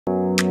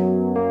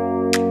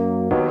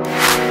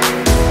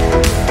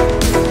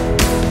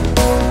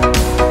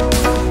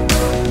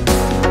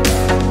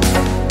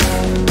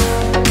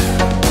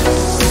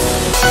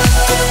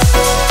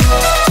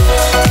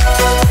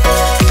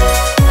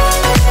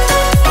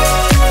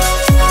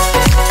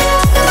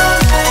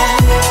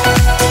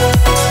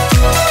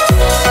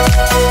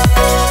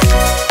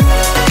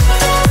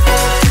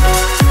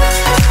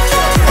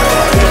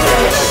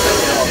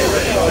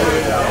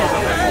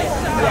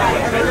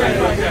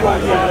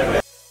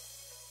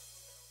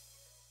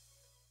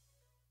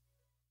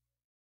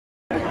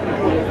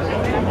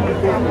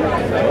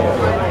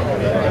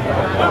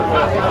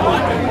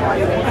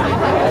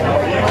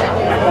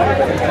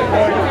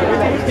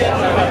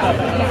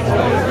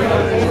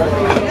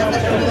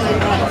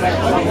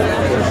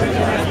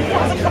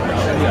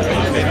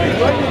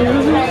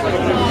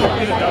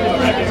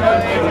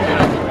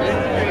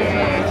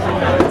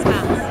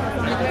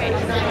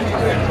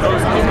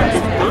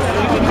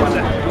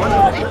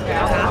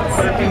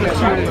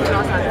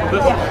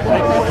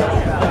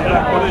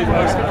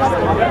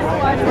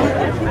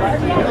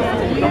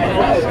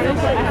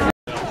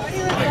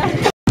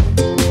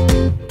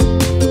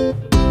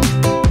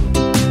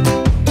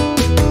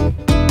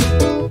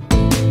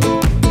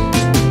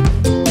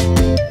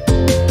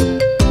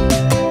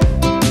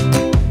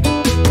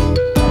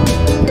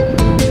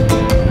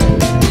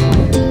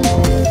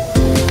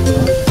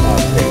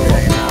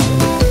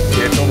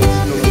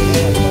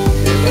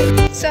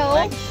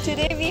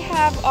Today we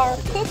have our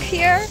cook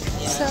here,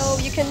 so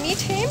you can meet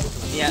him.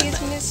 Yeah. He's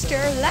Mr.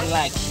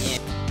 Lak.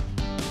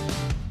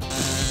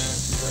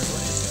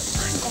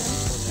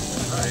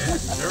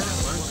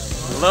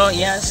 Hello,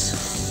 yes.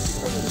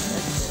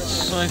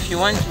 So if you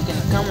want, you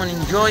can come and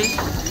enjoy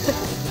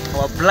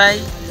or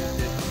apply.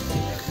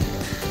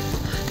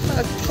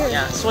 Okay.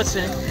 Yeah, so what's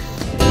your name?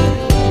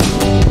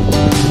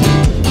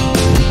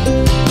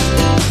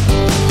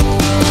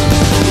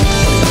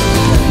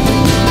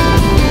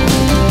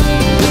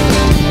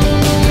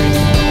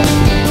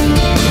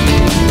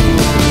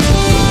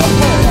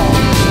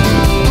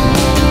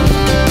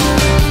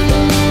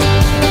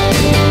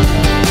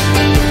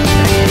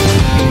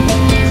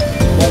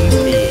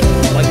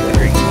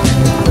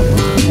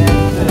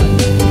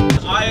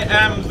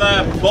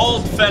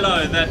 Bold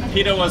fellow that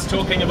Peter was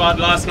talking about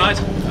last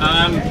night.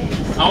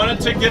 I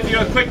wanted to give you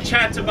a quick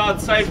chat about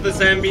Save the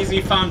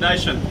Zambezi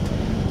Foundation.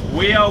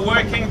 We are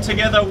working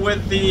together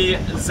with the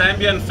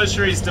Zambian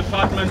Fisheries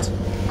Department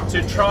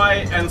to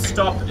try and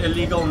stop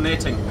illegal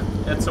netting.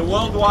 It's a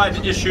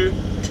worldwide issue,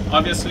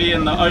 obviously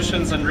in the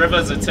oceans and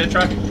rivers,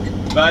 etc.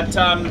 But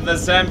the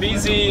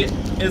Zambezi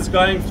is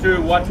going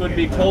through what would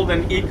be called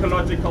an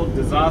ecological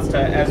disaster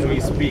as we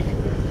speak.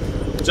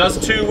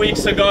 Just 2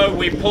 weeks ago,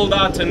 we pulled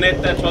out a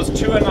net that was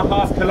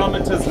 2.5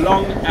 kilometers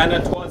long, and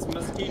it was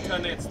mosquito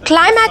nets.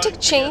 Climatic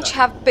change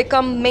have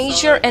become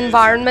major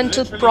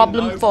environmental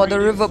problem for the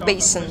river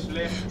basin.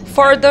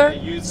 Further,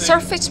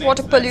 surface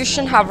water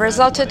pollution have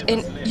resulted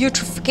in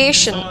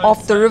eutrophication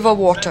of the river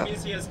water.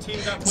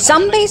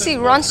 Zambezi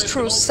runs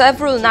through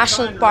several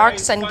national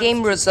parks and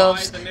game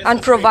reserves and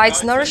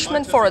provides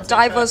nourishment for a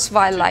diverse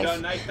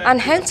wildlife,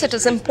 and hence it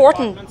is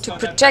important to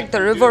protect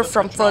the river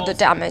from further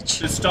damage.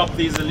 To stop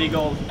these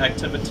illegal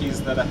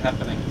activities that are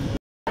happening.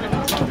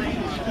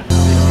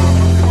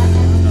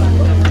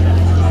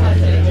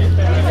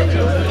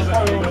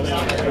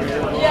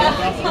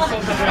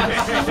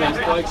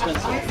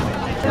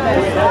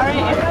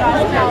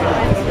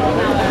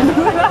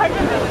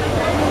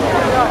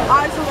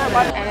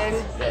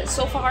 And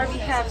so far we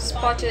have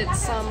spotted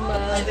some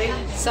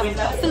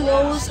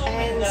buffaloes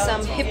and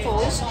some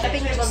hippos.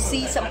 Hoping to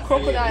see some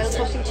crocodiles,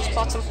 hoping to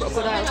spot some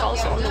crocodiles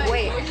also on the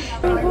way.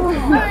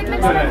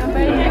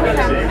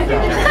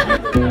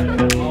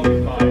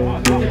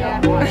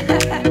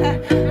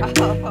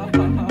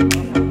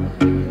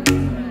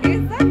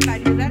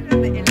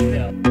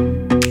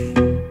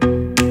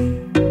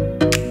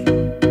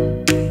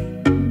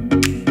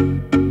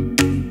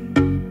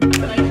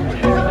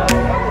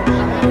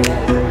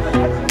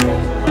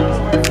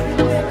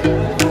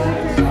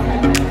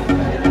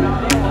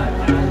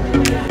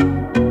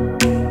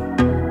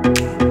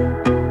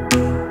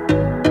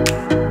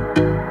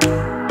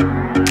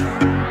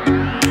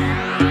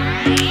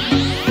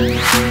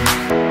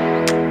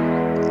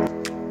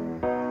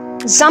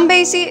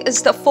 Zambezi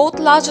is the fourth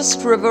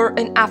largest river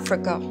in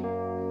Africa.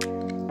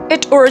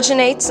 It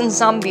originates in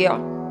Zambia,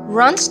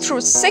 runs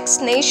through 6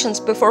 nations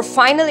before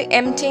finally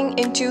emptying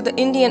into the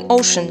Indian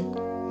Ocean.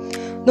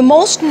 The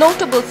most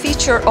notable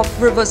feature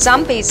of River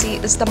Zambezi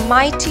is the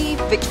mighty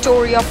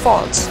Victoria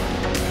Falls,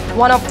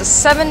 one of the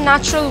 7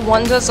 natural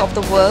wonders of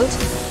the world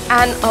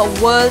and a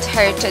World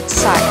Heritage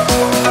Site.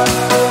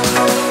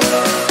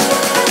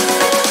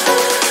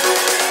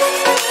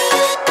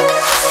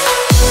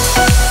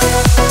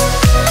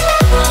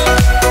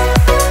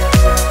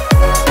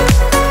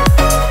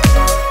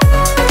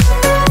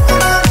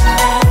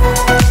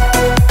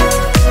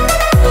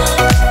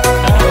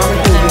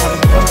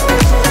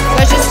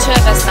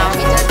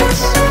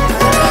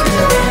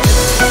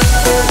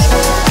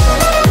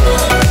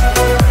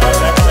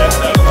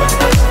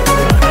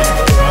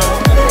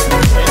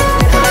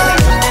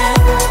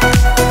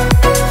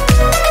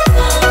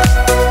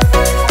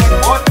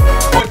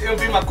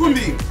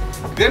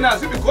 Then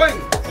as you be going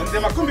on the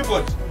Makumbi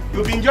boat,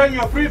 you'll be enjoying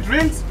your free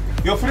drinks,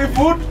 your free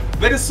food.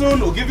 Very soon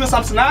we'll give you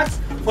some snacks.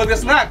 For the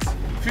snacks,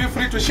 feel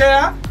free to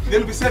share. Then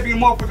we'll be serving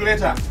more food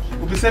later.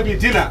 We'll be serving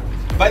dinner.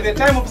 By the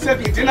time of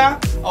serving dinner,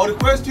 I'll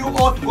request you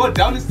all to go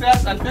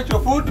downstairs and fetch your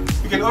food.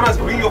 You can always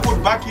bring your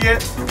food back here.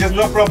 There's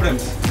no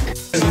problems.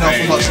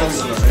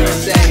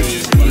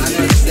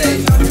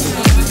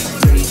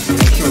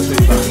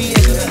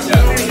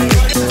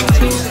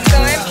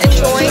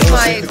 Enjoying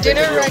my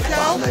dinner right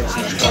now,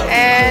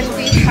 and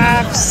we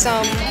have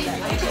some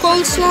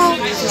coleslaw,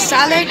 the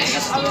salad,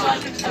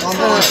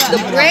 the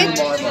bread,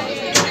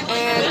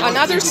 and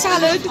another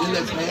salad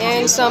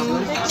and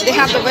some. They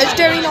have the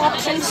vegetarian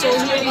option. So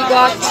here we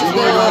got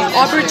the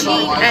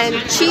aubergine and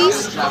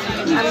cheese.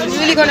 I'm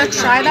really gonna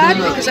try that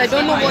because I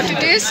don't know what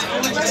it is.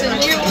 It's a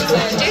new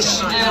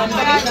dish,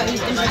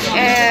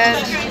 and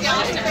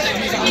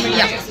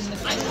yeah.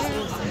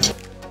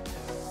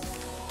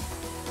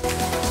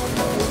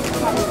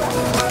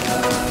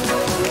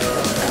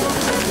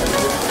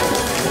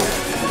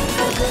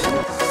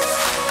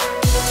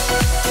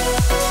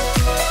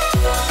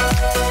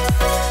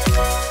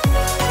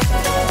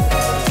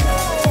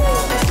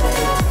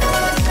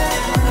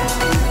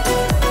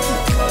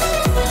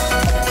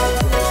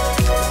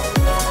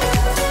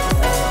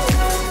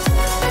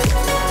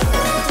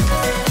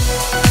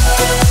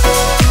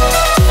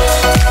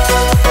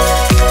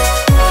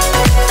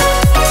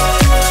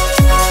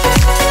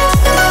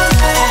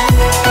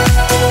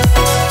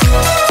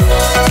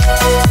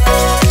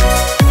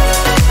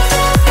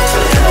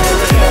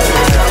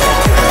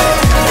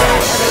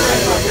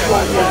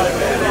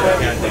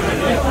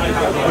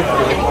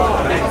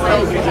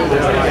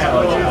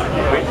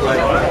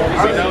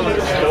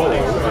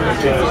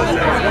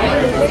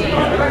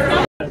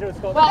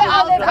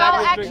 Well, they've got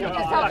actually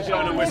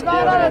just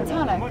got a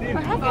tonic.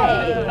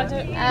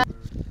 Okay.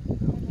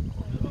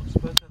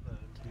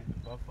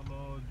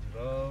 Buffalo,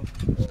 giraffe,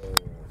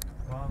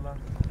 koala.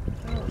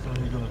 So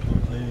you're gonna be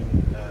playing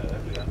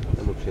every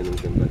animal.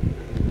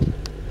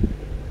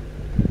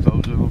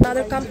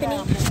 Another company.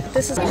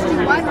 This is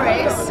One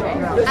race,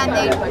 and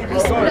we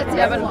split.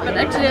 Yeah, but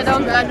actually I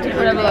don't like to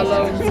travel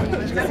alone.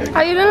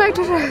 Oh, you don't like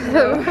to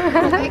travel?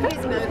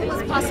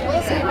 It's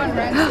possible, so one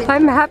race.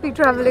 I'm happy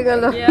traveling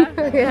alone. Yeah?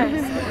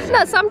 Yes.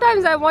 No,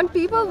 sometimes I want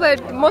people,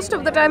 but most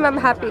of the time I'm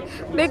happy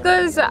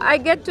because I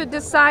get to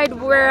decide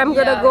where I'm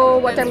gonna go,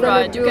 what I'm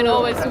gonna do. You can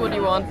always do what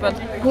you want, but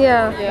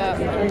yeah.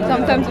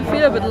 Sometimes you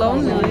feel a bit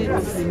lonely.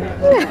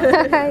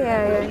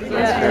 yeah.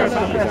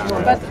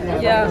 But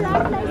yeah.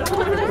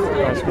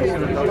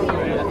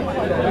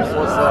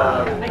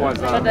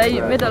 But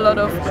I met a lot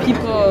of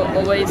people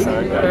always.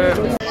 I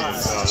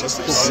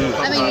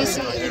mean, you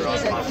see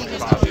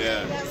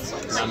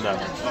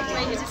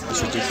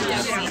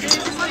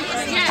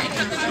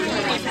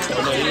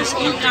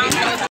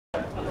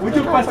With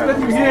you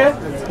participating here,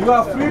 you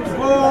are free to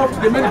go to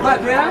the main bar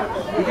there.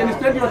 You can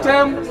spend your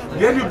time,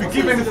 then you'll be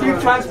given free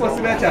transport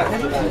signature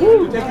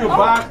to take you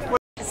back.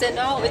 So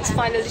now it's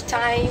finally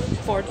time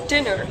for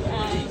dinner,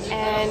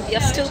 and we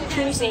are still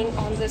cruising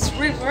on this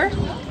river,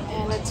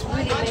 and it's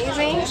really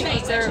amazing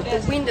because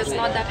the wind is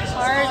not that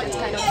hard. It's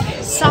kind of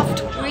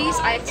soft breeze.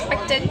 I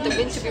expected the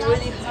wind to be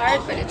really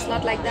hard, but it's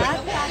not like that.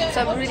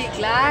 So I'm really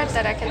glad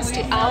that I can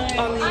stay out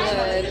on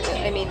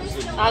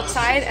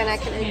outside, and I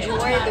can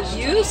enjoy the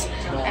views,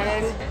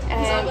 and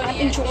I'm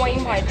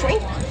enjoying my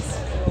drink.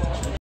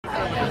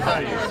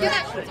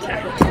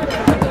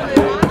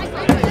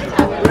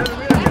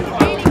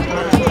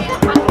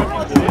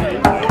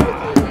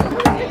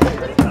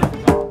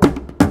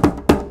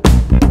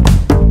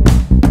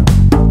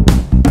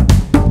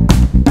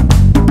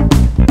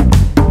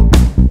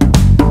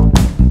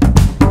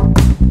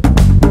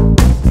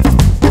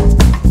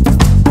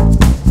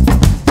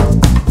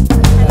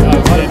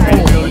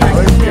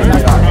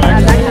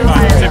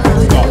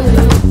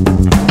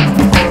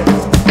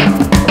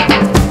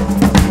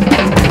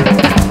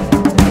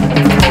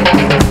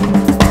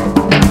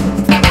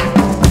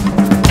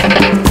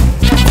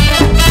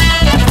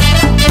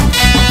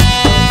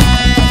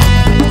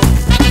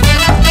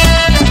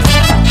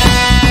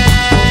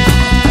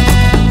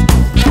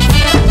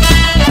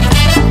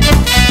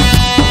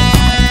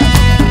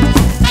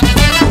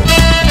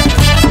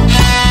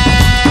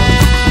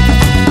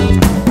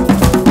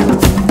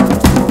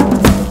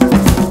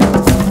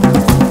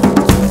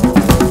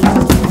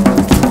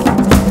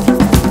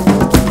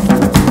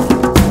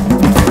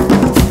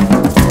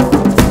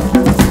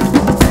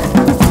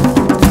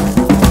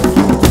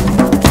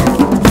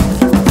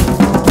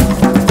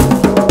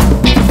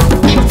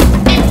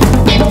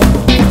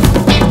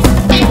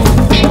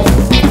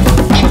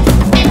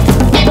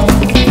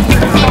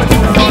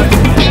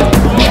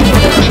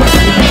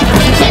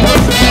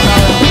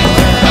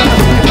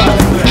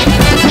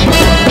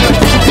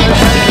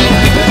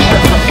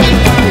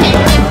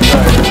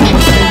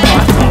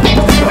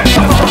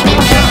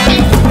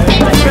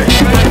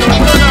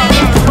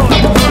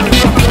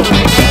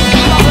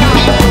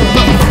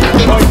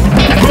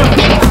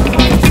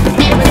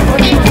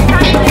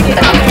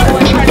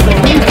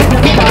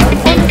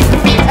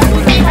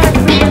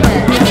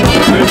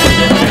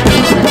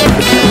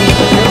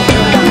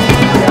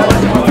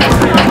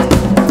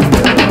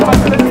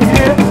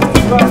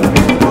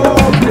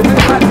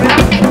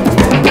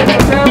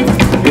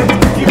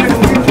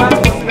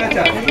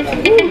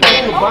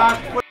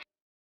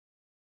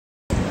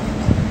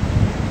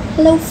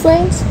 Hello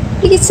friends,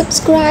 please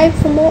subscribe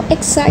for more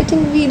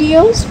exciting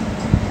videos,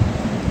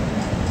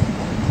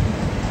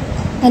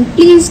 and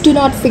please do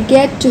not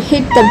forget to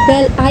hit the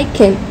bell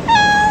icon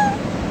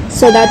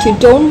so that you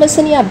don't miss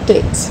any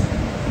updates.